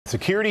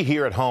Security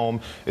here at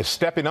home is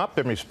stepping up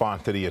in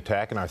response to the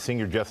attack, and our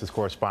senior justice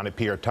correspondent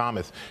Pierre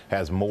Thomas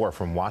has more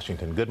from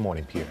Washington. Good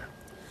morning, Pierre.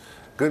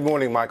 Good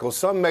morning, Michael.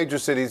 Some major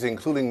cities,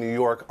 including New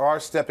York,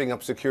 are stepping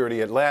up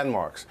security at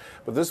landmarks.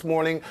 But this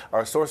morning,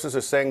 our sources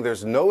are saying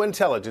there's no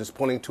intelligence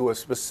pointing to a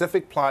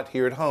specific plot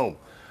here at home.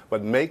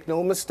 But make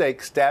no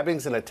mistake,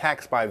 stabbings and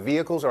attacks by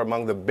vehicles are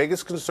among the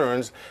biggest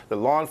concerns that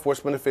law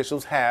enforcement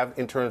officials have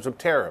in terms of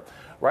terror.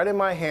 Right in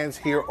my hands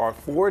here are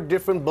 4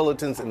 different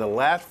bulletins in the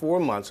last 4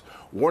 months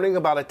warning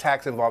about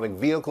attacks involving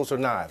vehicles or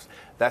knives.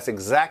 That's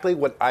exactly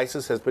what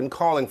ISIS has been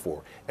calling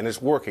for, and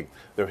it's working.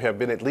 There have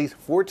been at least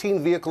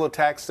 14 vehicle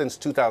attacks since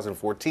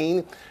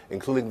 2014,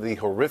 including the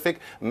horrific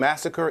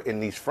massacre in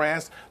Nice,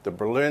 France, the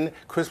Berlin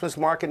Christmas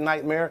market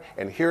nightmare,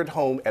 and here at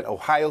home at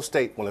Ohio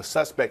State when a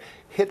suspect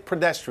hit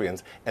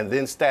pedestrians and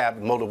then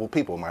stabbed multiple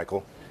people,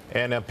 Michael.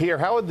 And Pierre,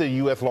 how are the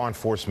U.S. law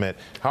enforcement,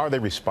 how are they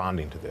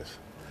responding to this?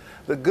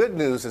 The good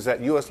news is that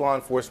U.S. law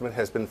enforcement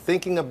has been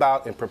thinking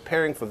about and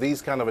preparing for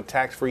these kind of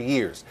attacks for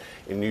years.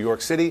 In New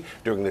York City,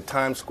 during the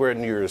Times Square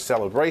New Year's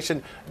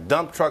celebration,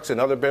 dump trucks and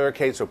other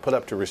barricades were put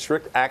up to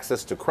restrict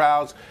access to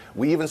crowds.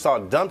 We even saw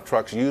dump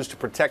trucks used to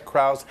protect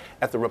crowds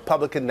at the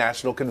Republican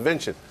National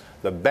Convention.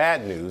 The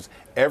bad news,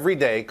 every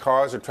day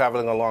cars are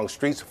traveling along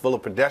streets full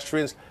of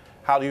pedestrians.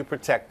 How do you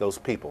protect those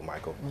people,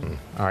 Michael?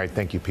 All right,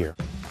 thank you, Pierre.